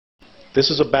This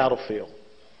is a battlefield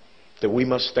that we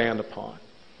must stand upon.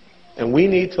 And we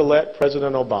need to let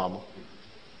President Obama,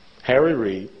 Harry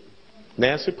Reid,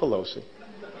 Nancy Pelosi,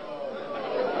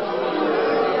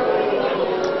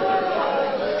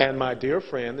 and my dear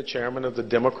friend, the chairman of the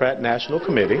Democrat National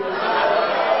Committee,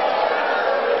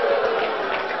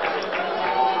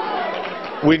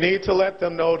 we need to let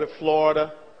them know that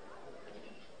Florida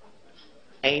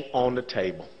ain't on the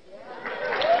table.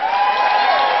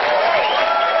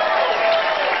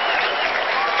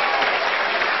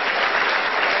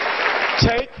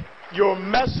 Take your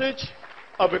message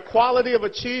of equality of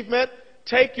achievement,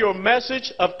 take your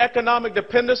message of economic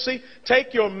dependency,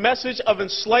 take your message of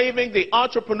enslaving the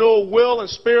entrepreneurial will and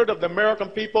spirit of the American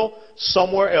people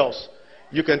somewhere else.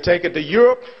 You can take it to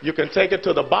Europe, you can take it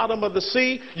to the bottom of the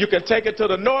sea, you can take it to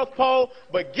the North Pole,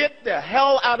 but get the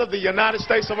hell out of the United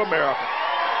States of America.